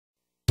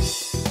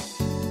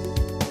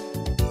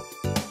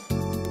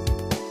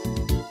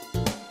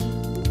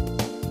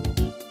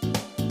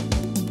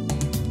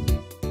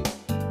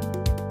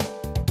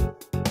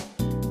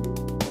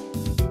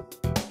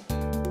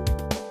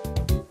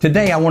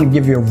Today I want to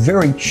give you a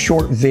very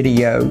short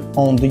video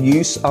on the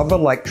use of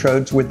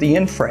electrodes with the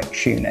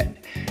Infrex unit.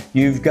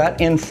 You've got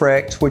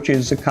Infrex, which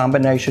is a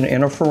combination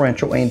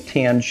interferential and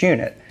TENS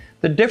unit.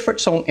 The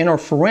difference on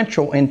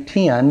interferential and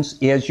TENS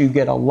is you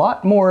get a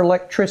lot more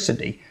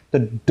electricity. The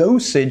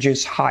dosage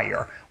is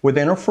higher with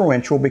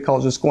interferential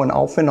because it's going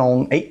off and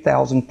on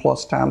 8,000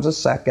 plus times a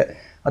second.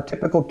 A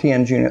typical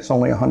TENS unit is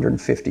only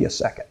 150 a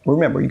second.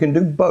 Remember, you can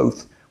do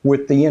both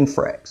with the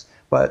Infrex,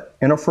 but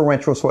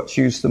interferential is what's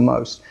used the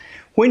most.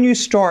 When you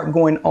start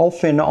going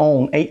off and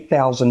on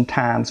 8,000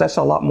 times, that's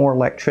a lot more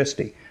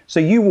electricity. So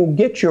you will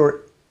get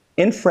your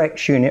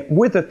Infrex unit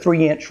with a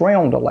 3-inch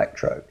round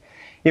electrode.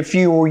 If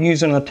you were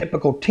using a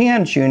typical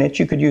TENS unit,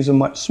 you could use a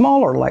much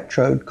smaller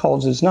electrode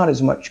because there's not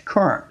as much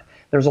current.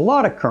 There's a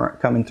lot of current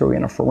coming through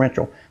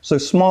interferential, so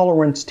smaller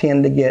ones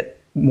tend to get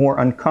more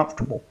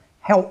uncomfortable.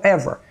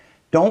 However,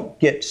 don't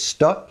get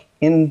stuck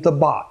in the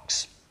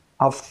box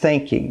of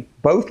thinking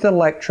both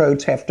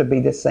electrodes have to be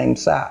the same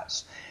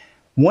size.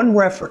 One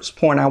reference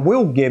point I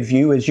will give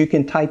you is you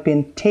can type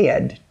in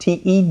TED,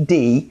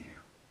 T-E-D,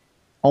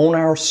 on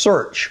our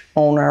search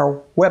on our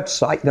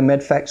website, the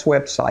MedFax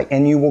website,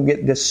 and you will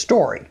get this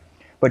story.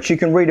 But you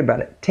can read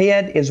about it.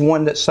 TED is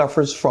one that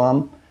suffers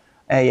from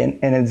an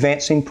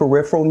advancing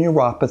peripheral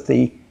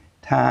neuropathy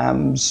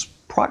times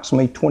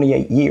approximately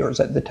 28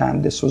 years at the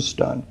time this was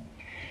done.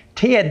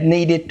 TED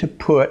needed to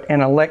put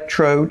an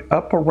electrode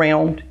up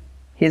around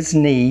his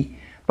knee,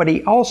 but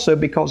he also,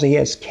 because he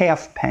has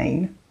calf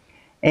pain,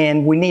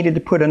 and we needed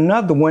to put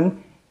another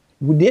one.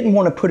 We didn't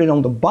want to put it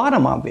on the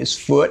bottom of his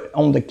foot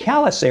on the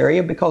callus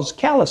area because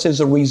callus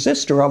is a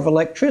resistor of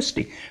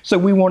electricity. So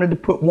we wanted to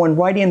put one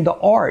right in the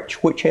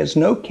arch, which has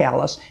no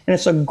callus, and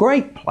it's a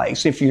great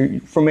place if you're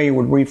familiar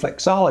with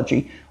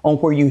reflexology on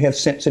where you have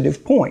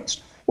sensitive points.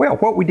 Well,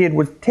 what we did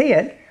with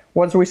TED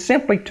was we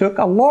simply took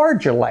a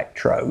large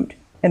electrode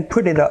and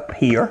put it up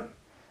here.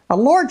 A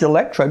large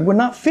electrode would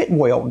not fit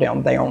well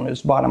down there on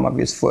his bottom of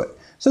his foot.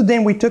 So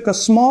then we took a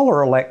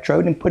smaller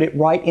electrode and put it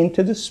right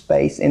into the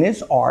space in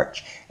his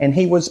arch, and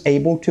he was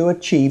able to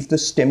achieve the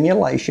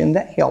stimulation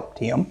that helped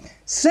him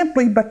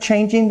simply by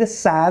changing the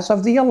size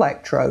of the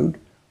electrode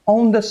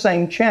on the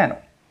same channel.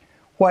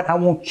 What I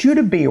want you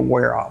to be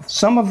aware of,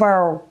 some of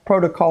our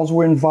protocols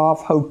will involve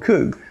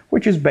Hoku,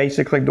 which is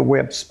basically the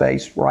web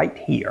space right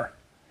here.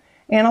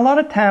 And a lot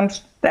of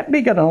times that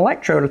big of an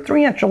electrode, a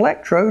 3-inch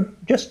electrode,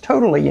 just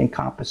totally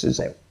encompasses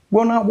it.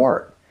 Will not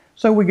work.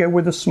 So we go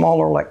with a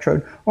smaller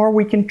electrode, or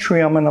we can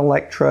trim an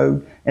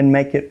electrode and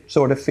make it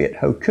sort of fit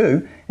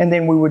Hoku. And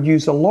then we would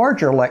use a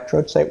larger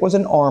electrode, say it was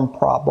an arm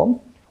problem.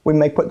 We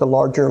may put the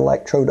larger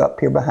electrode up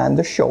here behind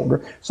the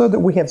shoulder so that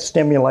we have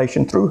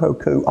stimulation through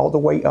Hoku all the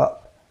way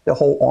up the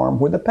whole arm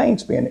where the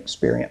pain's being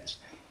experienced.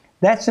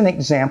 That's an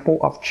example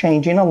of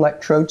changing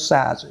electrode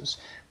sizes.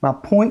 My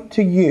point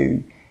to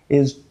you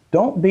is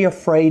don't be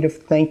afraid of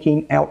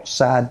thinking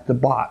outside the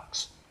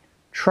box.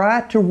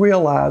 Try to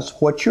realize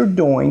what you're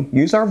doing,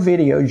 use our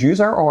videos, use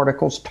our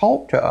articles,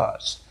 talk to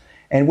us,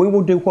 and we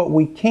will do what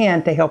we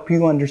can to help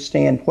you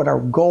understand what our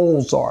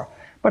goals are.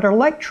 But our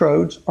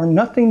electrodes are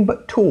nothing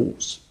but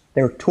tools.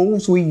 They're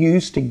tools we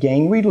use to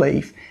gain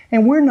relief,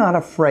 and we're not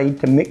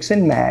afraid to mix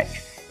and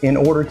match in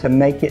order to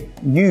make it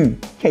you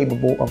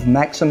capable of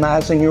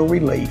maximizing your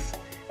relief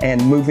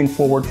and moving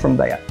forward from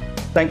that.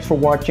 Thanks for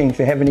watching. If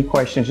you have any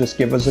questions, just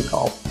give us a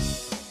call.